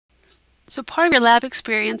So part of your lab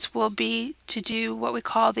experience will be to do what we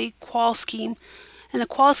call the qual scheme. And the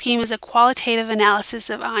qual scheme is a qualitative analysis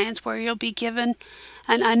of ions where you'll be given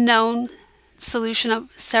an unknown solution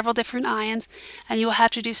of several different ions, and you'll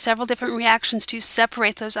have to do several different reactions to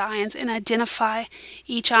separate those ions and identify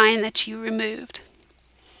each ion that you removed.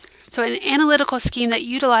 So an analytical scheme that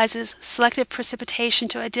utilizes selective precipitation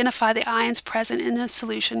to identify the ions present in a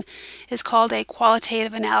solution is called a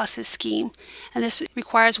qualitative analysis scheme, and this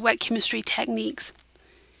requires wet chemistry techniques.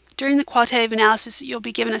 During the qualitative analysis, you'll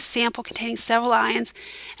be given a sample containing several ions,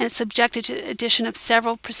 and it's subjected to addition of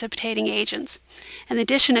several precipitating agents. And the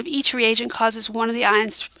addition of each reagent causes one of the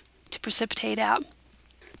ions to precipitate out.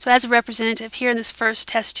 So as a representative, here in this first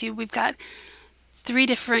test tube, we've got 3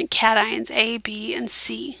 different cations, A, B, and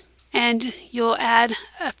C. And you'll add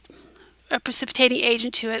a precipitating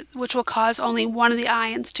agent to it, which will cause only one of the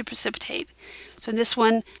ions to precipitate. So in this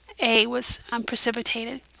one, A was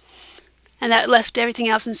precipitated. And that left everything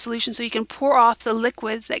else in solution, so you can pour off the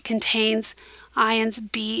liquid that contains ions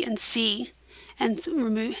B and C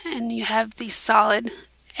and you have the solid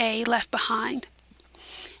A left behind.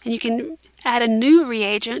 And you can add a new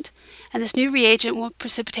reagent, and this new reagent will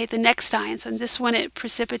precipitate the next ion. So in this one it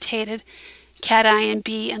precipitated cation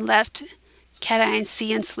B and left cation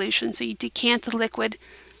C in solution. So you decant the liquid,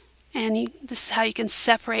 and this is how you can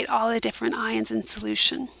separate all the different ions in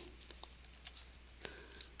solution.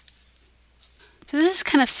 So this is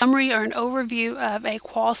kind of summary or an overview of a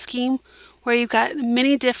qual scheme where you've got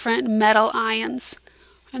many different metal ions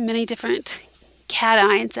and many different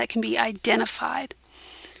cations that can be identified.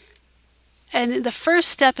 And the first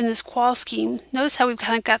step in this qual scheme, notice how we've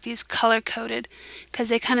kind of got these color-coded because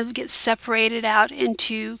they kind of get separated out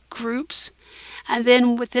into groups. And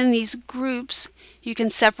then within these groups, you can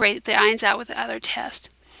separate the ions out with the other test.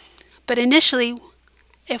 But initially,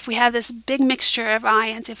 if we have this big mixture of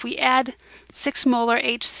ions, if we add 6 molar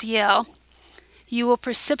HCl, you will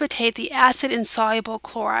precipitate the acid-insoluble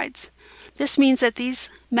chlorides. This means that these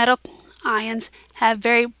metal ions have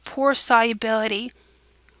very poor solubility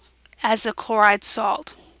as a chloride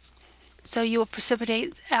salt. So you will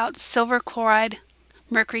precipitate out silver chloride,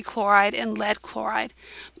 mercury chloride, and lead chloride,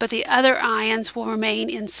 but the other ions will remain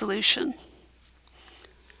in solution.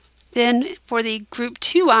 Then for the group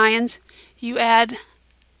 2 ions, you add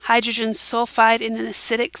hydrogen sulfide in an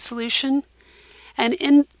acidic solution, and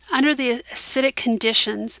under the acidic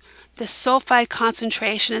conditions, the sulfide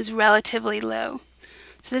concentration is relatively low.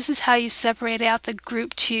 So this is how you separate out the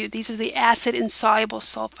group 2. These are the acid-insoluble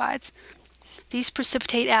sulfides. These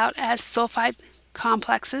precipitate out as sulfide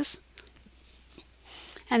complexes,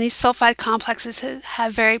 and these sulfide complexes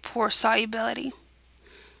have very poor solubility.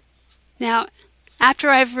 Now, after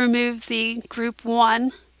I've removed the group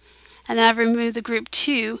 1, and then I've removed the group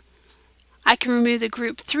 2, I can remove the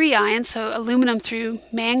group 3 ions, so aluminum through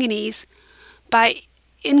manganese, by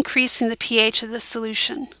increasing the pH of the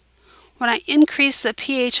solution. When I increase the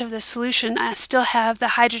pH of the solution, I still have the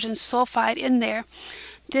hydrogen sulfide in there.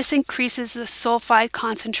 This increases the sulfide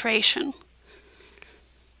concentration.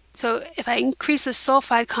 So if I increase the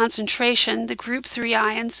sulfide concentration, the group 3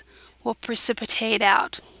 ions will precipitate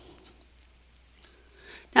out.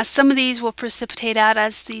 Now some of these will precipitate out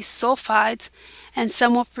as the sulfides, and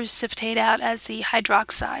some will precipitate out as the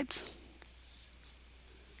hydroxides.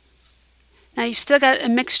 Now you've still got a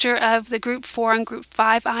mixture of the group 4 and group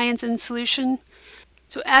 5 ions in solution.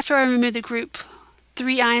 So after I remove the group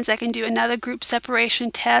 3 ions, I can do another group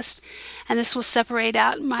separation test, and this will separate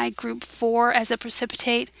out my group 4 as a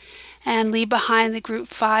precipitate and leave behind the group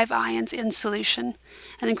 5 ions in solution.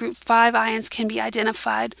 And the group 5 ions can be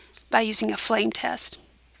identified by using a flame test.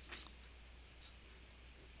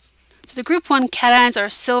 So the group 1 cations are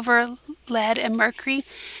silver, lead, and mercury,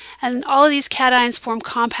 and all of these cations form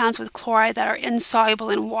compounds with chloride that are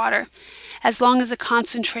insoluble in water, as long as the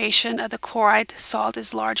concentration of the chloride salt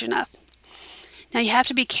is large enough. Now you have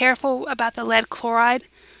to be careful about the lead chloride,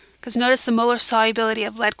 because notice the molar solubility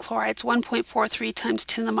of lead chloride is 1.43 times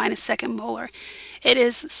 10 to the minus second molar. It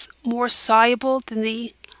is more soluble than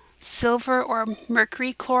the silver or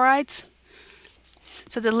mercury chlorides.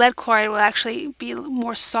 So the lead chloride will actually be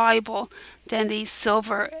more soluble than the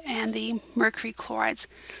silver and the mercury chlorides.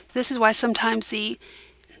 This is why sometimes the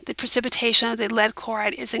precipitation of the lead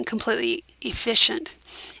chloride isn't completely efficient,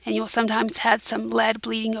 and you'll sometimes have some lead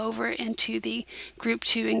bleeding over into the group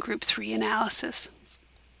 2 and group 3 analysis.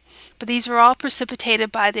 But these are all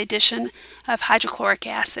precipitated by the addition of hydrochloric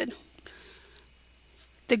acid.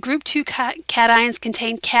 The group 2 cations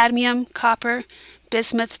contain cadmium, copper,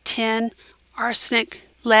 bismuth, tin, arsenic,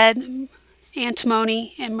 lead,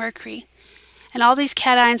 antimony, and mercury. And all these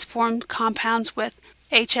cations form compounds with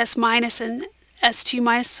HS minus and S2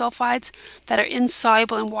 minus sulfides that are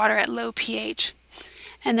insoluble in water at low pH,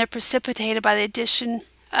 and they're precipitated by the addition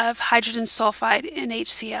of hydrogen sulfide in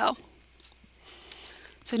HCl.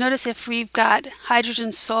 So notice if we've got hydrogen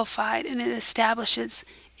sulfide and it establishes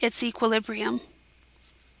its equilibrium,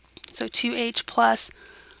 so 2H plus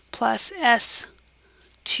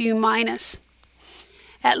S2 minus.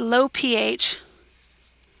 At low pH,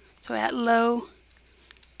 so at low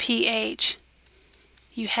pH,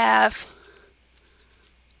 you have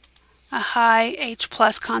a high H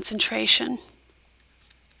plus concentration.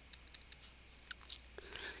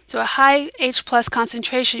 So a high H plus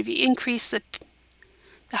concentration, if you increase the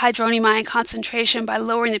hydronium ion concentration by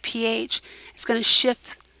lowering the pH, it's going to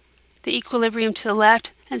shift the equilibrium to the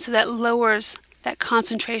left, and so that lowers that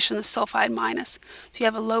concentration of the sulfide minus. So you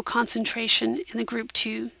have a low concentration in the group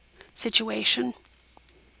 2 situation.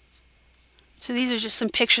 So these are just some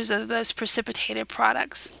pictures of those precipitated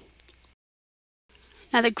products.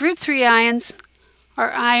 Now the group 3 ions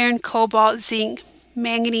are iron, cobalt, zinc,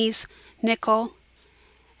 manganese, nickel,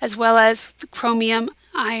 as well as chromium,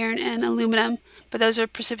 iron, and aluminum, but those are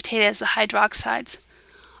precipitated as the hydroxides.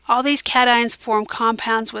 All these cations form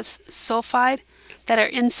compounds with sulfide that are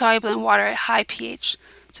insoluble in water at high pH.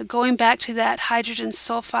 So going back to that hydrogen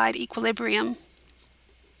sulfide equilibrium,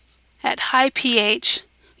 at high pH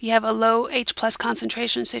you have a low H plus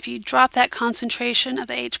concentration. So if you drop that concentration of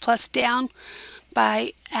the H plus down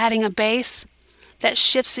by adding a base, that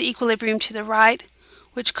shifts the equilibrium to the right,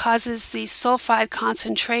 which causes the sulfide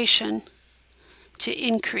concentration to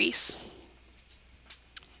increase.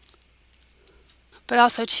 But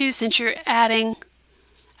also too, since you're adding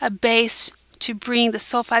a base to bring the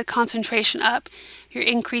sulfide concentration up, you're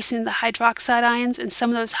increasing the hydroxide ions, and some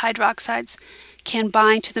of those hydroxides can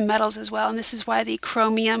bind to the metals as well, and this is why the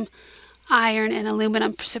chromium, iron, and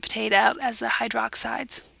aluminum precipitate out as the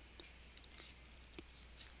hydroxides.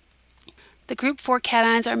 The group 4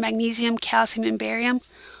 cations are magnesium, calcium, and barium.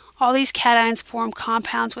 All these cations form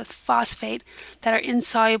compounds with phosphate that are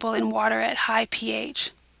insoluble in water at high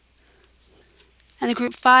pH. And the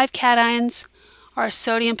group 5 cations are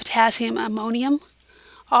sodium, potassium, ammonium.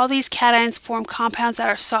 All these cations form compounds that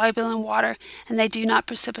are soluble in water and they do not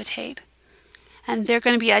precipitate. And they're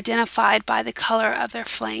going to be identified by the color of their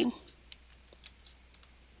flame.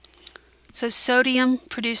 So sodium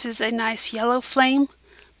produces a nice yellow flame.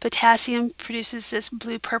 Potassium produces this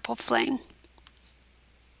blue-purple flame.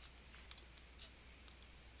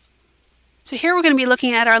 So here we're going to be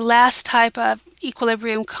looking at our last type of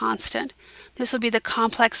equilibrium constant. This will be the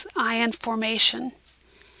complex ion formation.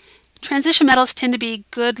 Transition metals tend to be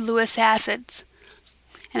good Lewis acids,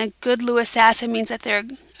 and a good Lewis acid means that they're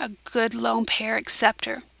a good lone pair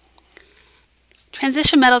acceptor.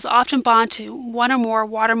 Transition metals often bond to one or more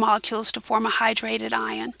water molecules to form a hydrated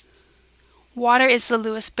ion. Water is the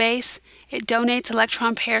Lewis base. It donates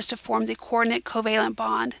electron pairs to form the coordinate covalent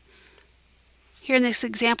bond. Here in this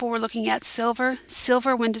example we're looking at silver.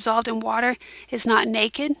 Silver, when dissolved in water, is not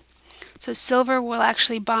naked. So silver will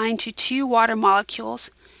actually bind to 2 water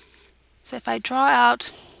molecules. So if I draw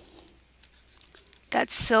out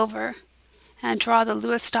that silver and draw the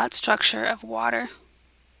Lewis dot structure of water,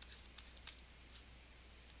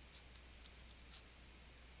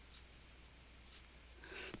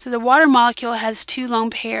 so the water molecule has 2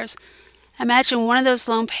 lone pairs. Imagine one of those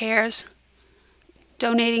lone pairs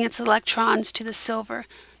donating its electrons to the silver.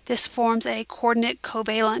 This forms a coordinate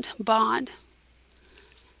covalent bond.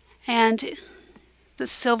 And the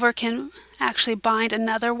silver can actually bind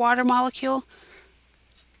another water molecule.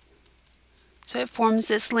 So it forms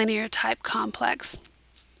this linear type complex.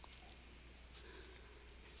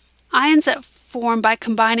 Ions that form by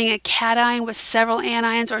combining a cation with several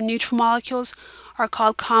anions or neutral molecules are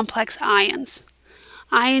called complex ions.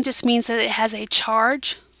 Ion just means that it has a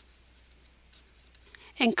charge,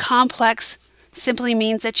 and complex simply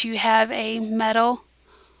means that you have a metal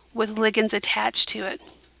with ligands attached to it.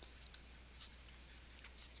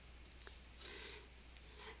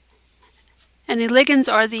 And the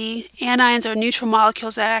ligands are the anions or neutral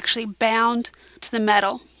molecules that are actually bound to the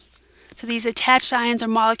metal. So these attached ions or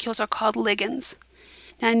molecules are called ligands.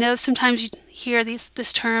 Now I know sometimes you hear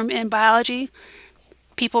this term in biology.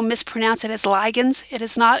 People mispronounce it as ligands. It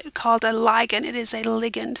is not called a ligand, it is a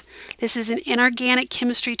ligand. This is an inorganic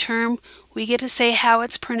chemistry term. We get to say how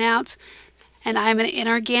it's pronounced, and I'm an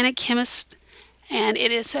inorganic chemist, and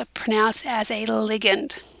it is pronounced as a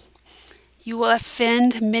ligand. You will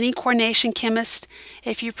offend many coordination chemists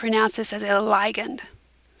if you pronounce this as a ligand.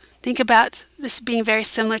 Think about this being very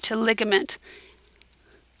similar to ligament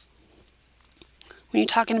when you're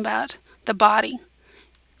talking about the body.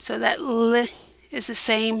 So that is the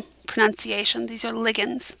same pronunciation. These are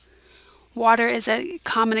ligands. Water is a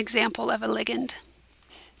common example of a ligand.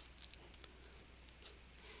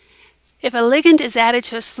 If a ligand is added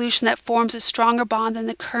to a solution that forms a stronger bond than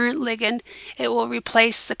the current ligand, it will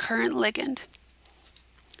replace the current ligand.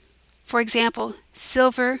 For example,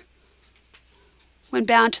 silver, when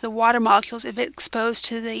bound to the water molecules, if exposed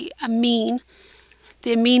to the amine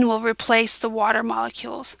will replace the water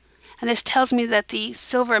molecules. And this tells me that the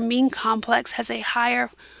silver amine complex has a higher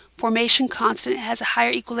formation constant, it has a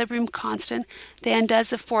higher equilibrium constant than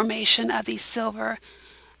does the formation of the silver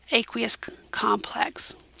aqueous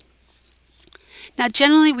complex. Now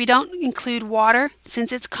generally we don't include water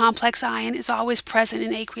since its complex ion is always present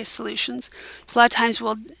in aqueous solutions. So a lot of times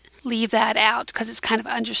we'll leave that out because it's kind of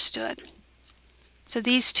understood. So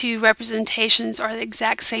these two representations are the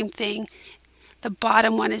exact same thing. The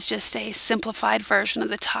bottom one is just a simplified version of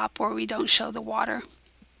the top where we don't show the water.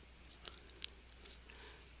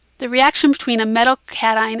 The reaction between a metal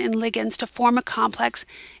cation and ligands to form a complex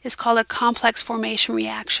is called a complex formation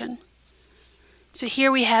reaction. So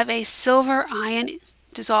here we have a silver ion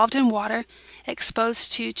dissolved in water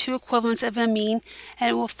exposed to two equivalents of amine,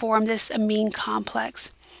 and it will form this amine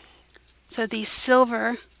complex. So the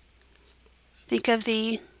silver, think of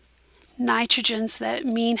the nitrogens that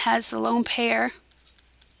amine has the lone pair.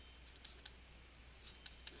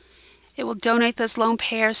 It will donate those lone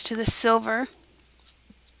pairs to the silver.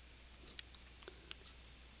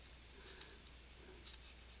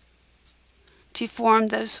 To form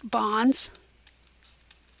those bonds.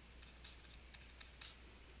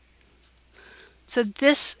 So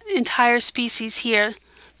this entire species here,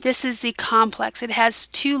 this is the complex. It has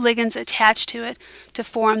two ligands attached to it to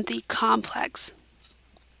form the complex.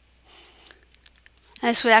 And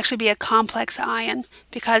this would actually be a complex ion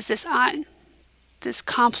because this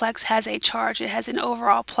complex has a charge. It has an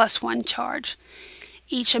overall +1 charge.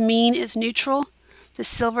 Each amine is neutral. The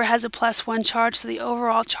silver has a +1 charge, so the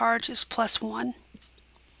overall charge is +1.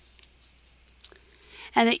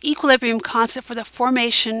 And the equilibrium constant for the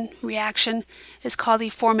formation reaction is called the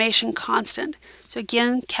formation constant. So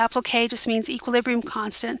again, capital K just means equilibrium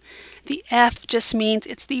constant. The F just means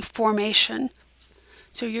it's the formation.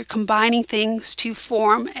 So you're combining things to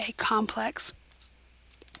form a complex.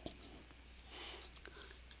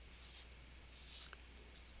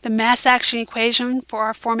 The mass action equation for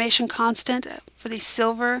our formation constant for the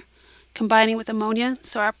silver combining with ammonia,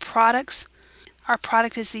 so our product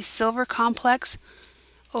is the silver complex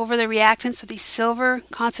over the reactant, so the silver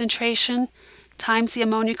concentration times the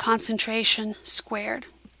ammonia concentration squared.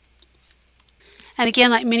 And again,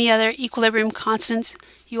 like many other equilibrium constants,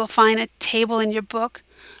 you will find a table in your book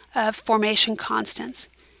of formation constants.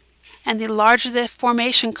 And the larger the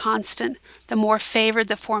formation constant, the more favored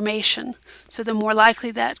the formation. So the more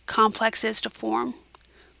likely that complex is to form.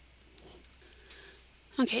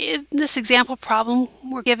 Okay, in this example problem,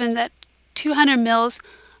 we're given that 200 mils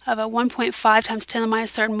of a 1.5 times 10 to the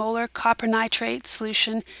minus third molar copper nitrate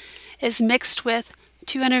solution is mixed with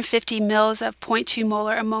 250 mils of 0.2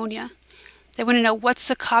 molar ammonia. They want to know what's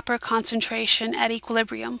the copper concentration at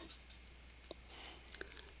equilibrium.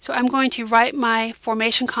 So I'm going to write my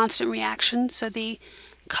formation constant reaction. So the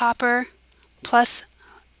copper plus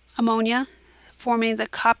ammonia forming the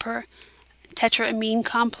copper tetraamine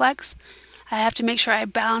complex. I have to make sure I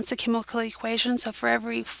balance the chemical equation. So for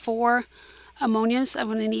every 4 ammonias, I'm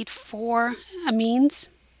going to need 4 amines.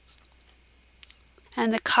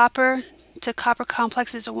 And the copper to copper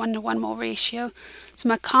complex is a 1-to-1 mole ratio. So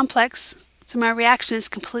my reaction is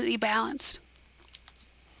completely balanced.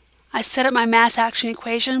 I set up my mass action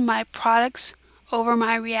equation, my products over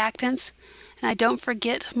my reactants, and I don't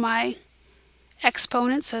forget my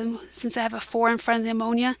exponent. So since I have a 4 in front of the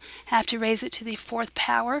ammonia, I have to raise it to the 4th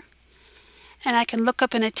power. And I can look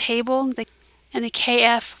up in a table, and the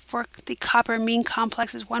Kf for the copper amine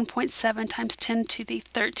complex is 1.7 times 10 to the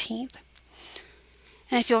 13th.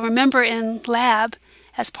 And if you'll remember in lab,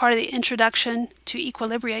 as part of the introduction to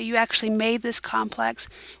equilibria, you actually made this complex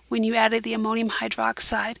when you added the ammonium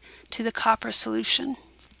hydroxide to the copper solution.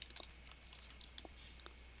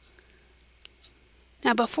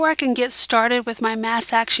 Now before I can get started with my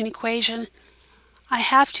mass action equation, I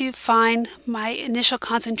have to find my initial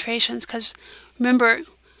concentrations because remember,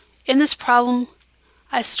 in this problem,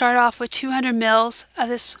 I start off with 200 mils of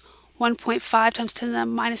this 1.5 times 10 to the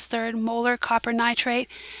minus third molar copper nitrate,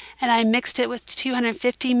 and I mixed it with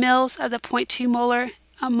 250 mils of the 0.2 molar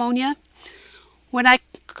ammonia. When I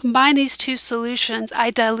combined these two solutions, I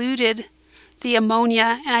diluted the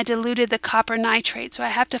ammonia and I diluted the copper nitrate, so I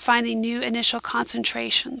have to find the new initial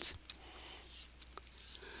concentrations.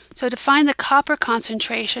 So to find the copper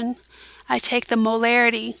concentration, I take the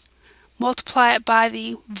molarity, multiply it by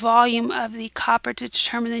the volume of the copper to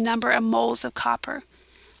determine the number of moles of copper.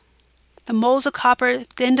 The moles of copper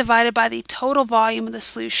then divided by the total volume of the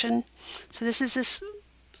solution. So this is this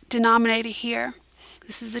denominator here.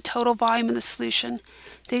 This is the total volume of the solution.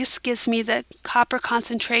 This gives me the copper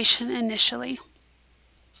concentration initially.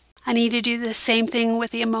 I need to do the same thing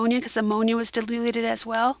with the ammonia because ammonia was diluted as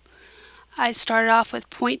well. I started off with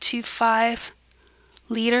 0.25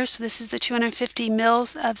 liters, so this is the 250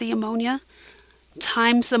 mils of the ammonia,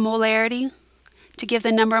 times the molarity to give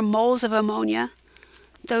the number of moles of ammonia.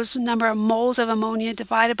 Those number of moles of ammonia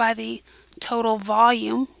divided by the total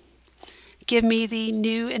volume give me the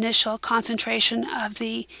new initial concentration of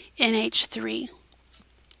the NH3.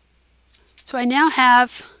 So I now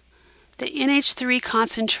have the NH3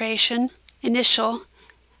 concentration initial,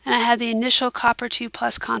 and I have the initial copper 2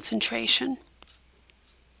 plus concentration.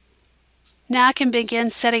 Now I can begin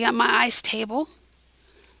setting up my ice table.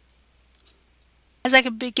 As I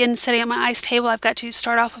can begin setting up my ice table, I've got to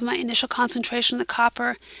start off with my initial concentration of the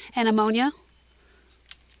copper and ammonia.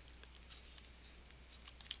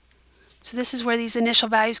 So this is where these initial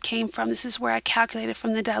values came from. This is where I calculated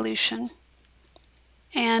from the dilution.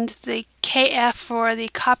 And the Kf for the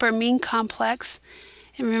copper amine complex,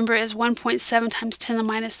 and remember, is 1.7 times 10 to the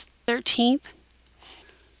minus 13th.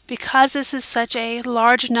 Because this is such a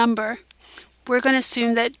large number, we're going to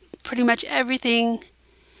assume that pretty much everything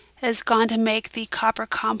has gone to make the copper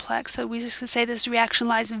complex. So we just say this reaction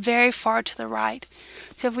lies very far to the right.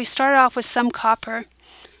 So if we start off with some copper,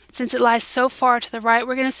 since it lies so far to the right,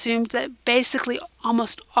 we're going to assume that basically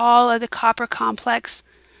almost all of the copper complex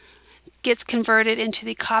gets converted into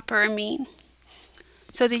the copper amine.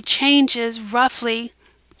 So the change is roughly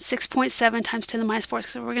 6.7 times 10 to the minus 4.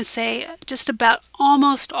 So we're going to say just about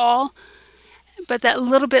almost all, but that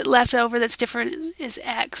little bit left over that's different is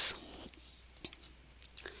X.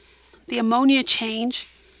 The ammonia change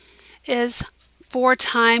is 4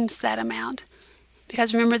 times that amount,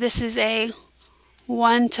 because remember, this is a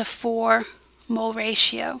 1 to 4 mole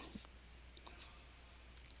ratio.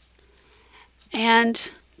 And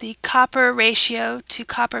the copper ratio to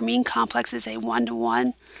copper amine complex is a 1 to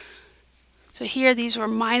 1. So here these were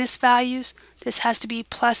minus values. This has to be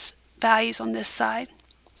plus values on this side.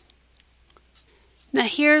 Now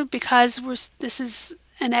here, because this is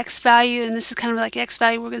an X value and this is kind of like X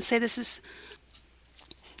value, we're going to say this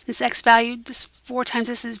X value, this 4 times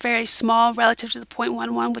this is very small relative to the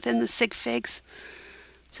 0.11 within the sig figs.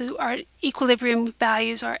 So our equilibrium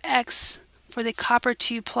values are X for the copper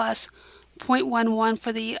 2 plus, 0.11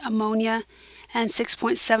 for the ammonia, and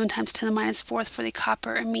 6.7 times 10 to the minus 4th for the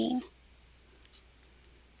copper amine.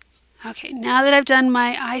 Okay, now that I've done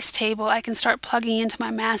my ice table, I can start plugging into my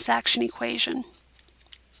mass action equation.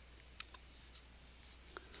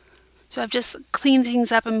 So I've just cleaned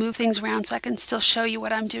things up and moved things around so I can still show you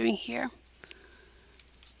what I'm doing here.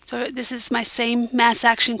 So this is my same mass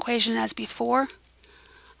action equation as before.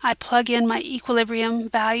 I plug in my equilibrium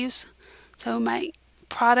values, so my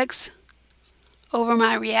products over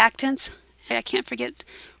my reactants. I can't forget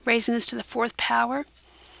raising this to the 4th power.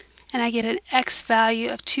 And I get an X value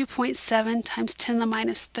of 2.7 times 10 to the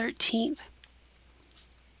minus 13th.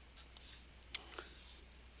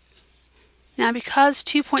 Now because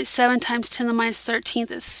 2.7 times 10 to the minus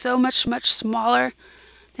 13th is so much smaller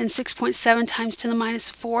than 6.7 times 10 to the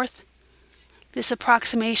minus 4th, this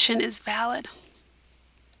approximation is valid.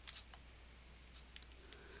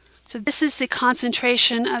 So this is the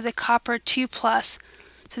concentration of the copper 2 plus,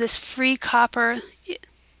 so this free copper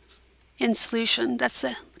in solution. That's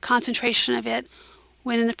the concentration of it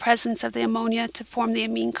when in the presence of the ammonia to form the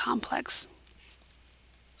amine complex.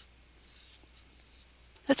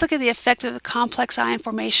 Let's look at the effect of the complex ion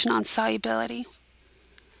formation on solubility.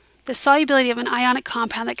 The solubility of an ionic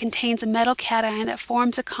compound that contains a metal cation that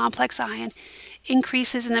forms a complex ion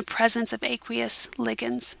increases in the presence of aqueous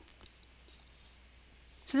ligands.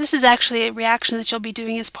 So this is actually a reaction that you'll be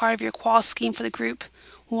doing as part of your qual scheme for the group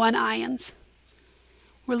 1 ions.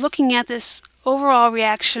 We're looking at this overall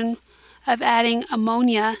reaction of adding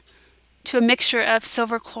ammonia to a mixture of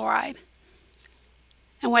silver chloride.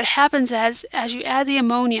 And what happens as you add the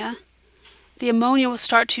ammonia will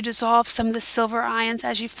start to dissolve some of the silver ions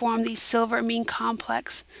as you form the silver amine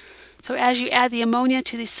complex. So as you add the ammonia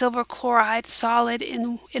to the silver chloride solid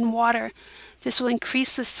in water, this will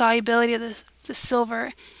increase the solubility of the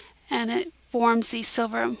silver, and it forms the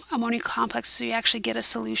silver ammonia complex, so you actually get a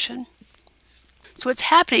solution. So what's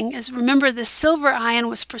happening is, remember, the silver ion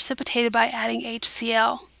was precipitated by adding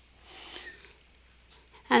HCl.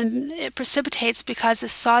 And it precipitates because the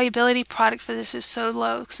solubility product for this is so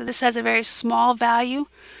low. So this has a very small value.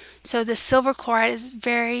 So the silver chloride is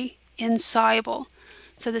very insoluble.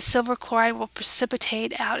 So the silver chloride will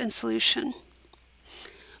precipitate out in solution.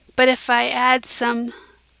 But if I add some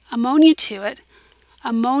ammonia to it,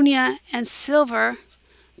 ammonia and silver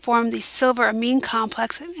form the silver amine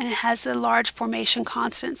complex, and it has a large formation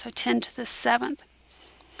constant, so 10 to the 7th.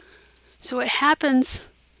 So what happens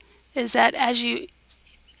is that as you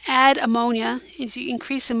add ammonia, as you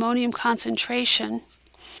increase ammonium concentration,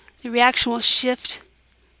 the reaction will shift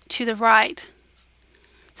to the right.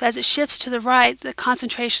 So as it shifts to the right, the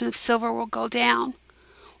concentration of silver will go down.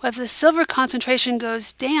 Well, if the silver concentration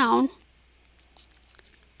goes down,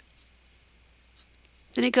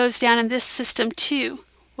 then it goes down in this system too.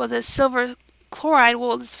 Well, the silver chloride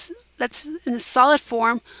that's in the solid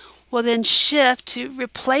form will then shift to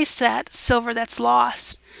replace that silver that's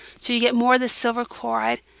lost. So you get more of the silver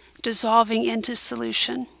chloride dissolving into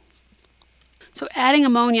solution. So adding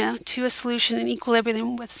ammonia to a solution in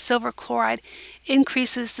equilibrium with silver chloride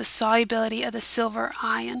increases the solubility of the silver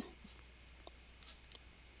ion.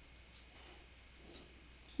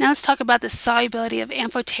 Now let's talk about the solubility of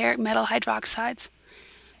amphoteric metal hydroxides.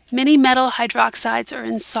 Many metal hydroxides are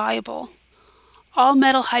insoluble. All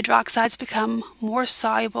metal hydroxides become more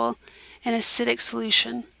soluble in acidic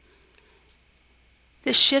solution.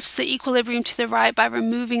 This shifts the equilibrium to the right by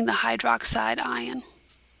removing the hydroxide ion.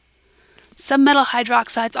 Some metal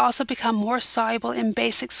hydroxides also become more soluble in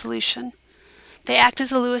basic solution. They act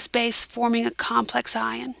as a Lewis base, forming a complex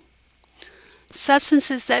ion.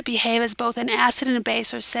 Substances that behave as both an acid and a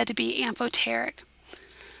base are said to be amphoteric.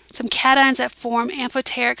 Some cations that form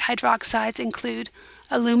amphoteric hydroxides include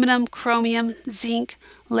aluminum, chromium, zinc,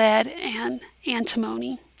 lead, and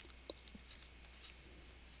antimony.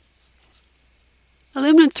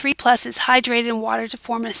 Aluminum 3 plus is hydrated in water to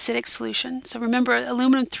form an acidic solution. So remember,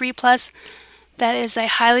 aluminum 3 plus, that is a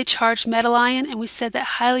highly charged metal ion, and we said that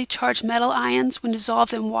highly charged metal ions, when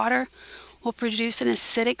dissolved in water, will produce an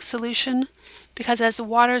acidic solution because as the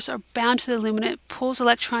waters are bound to the aluminum, it pulls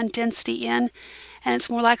electron density in, and it's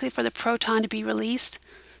more likely for the proton to be released.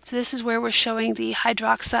 So this is where we're showing the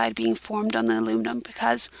hydroxide being formed on the aluminum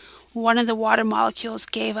because one of the water molecules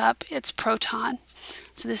gave up its proton.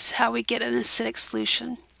 So this is how we get an acidic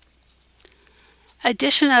solution.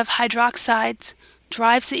 Addition of hydroxides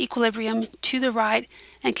drives the equilibrium to the right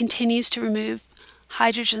and continues to remove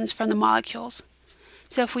hydrogens from the molecules.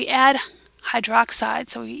 So if we add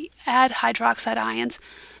hydroxide ions,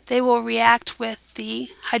 they will react with the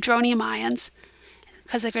hydronium ions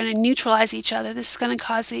because they're going to neutralize each other. This is going to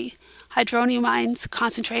cause the hydronium ions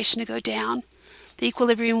concentration to go down. The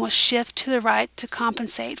equilibrium will shift to the right to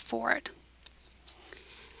compensate for it.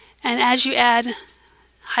 And as you add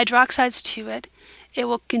hydroxides to it, it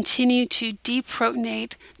will continue to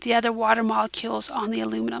deprotonate the other water molecules on the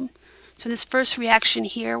aluminum. So in this first reaction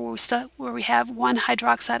here, where we have one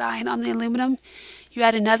hydroxide ion on the aluminum, you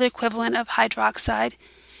add another equivalent of hydroxide,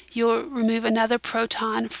 you'll remove another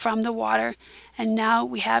proton from the water, and now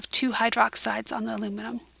we have 2 hydroxides on the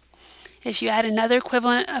aluminum. If you add another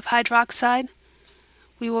equivalent of hydroxide,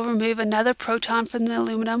 we will remove another proton from the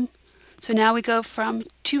aluminum. So now we go from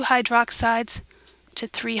 2 hydroxides to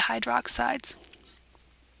 3 hydroxides.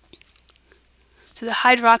 So the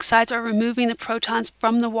hydroxides are removing the protons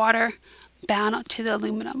from the water bound to the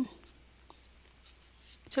aluminum.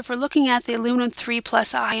 So if we're looking at the aluminum 3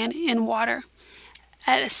 plus ion in water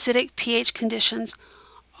at acidic pH conditions,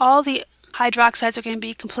 all the hydroxides are going to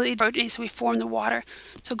be completely deprotonated, so we form the water.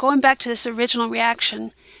 So going back to this original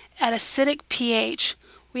reaction, at acidic pH,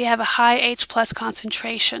 we have a high H plus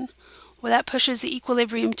concentration. Well, that pushes the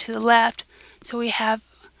equilibrium to the left, so we have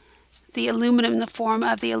the aluminum in the form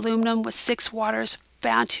of the aluminum with 6 waters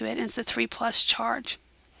bound to it, and it's a 3 plus charge.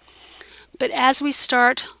 But as we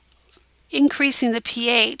start increasing the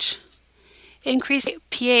pH,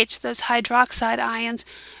 those hydroxide ions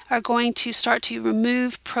are going to start to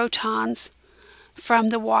remove protons from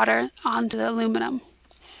the water onto the aluminum.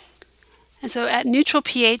 And so at neutral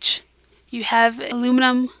pH, you have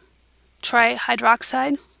aluminum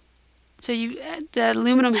trihydroxide. So the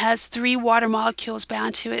aluminum has 3 water molecules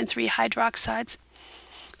bound to it and 3 hydroxides.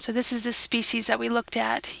 So this is the species that we looked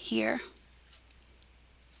at here.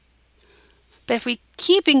 But if we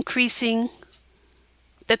keep increasing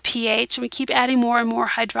the pH and we keep adding more and more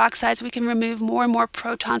hydroxides, we can remove more and more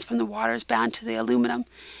protons from the waters bound to the aluminum.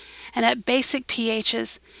 And at basic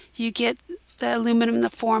pHs, you get the aluminum in the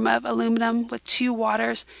form of aluminum with 2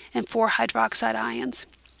 waters and 4 hydroxide ions.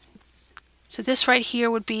 So this right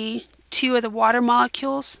here would be 2 of the water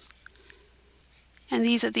molecules, and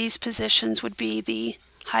these at these positions would be the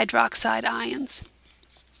hydroxide ions.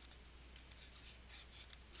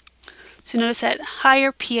 So notice at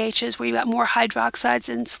higher pHs where you've got more hydroxides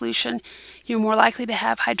in solution, you're more likely to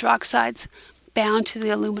have hydroxides bound to the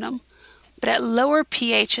aluminum. But at lower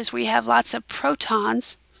pHs where you have lots of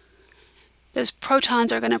protons, those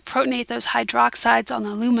protons are going to protonate those hydroxides on the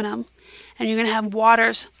aluminum, and you're going to have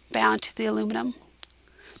waters bound to the aluminum.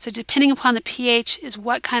 So depending upon the pH is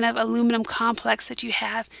what kind of aluminum complex that you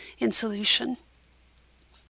have in solution.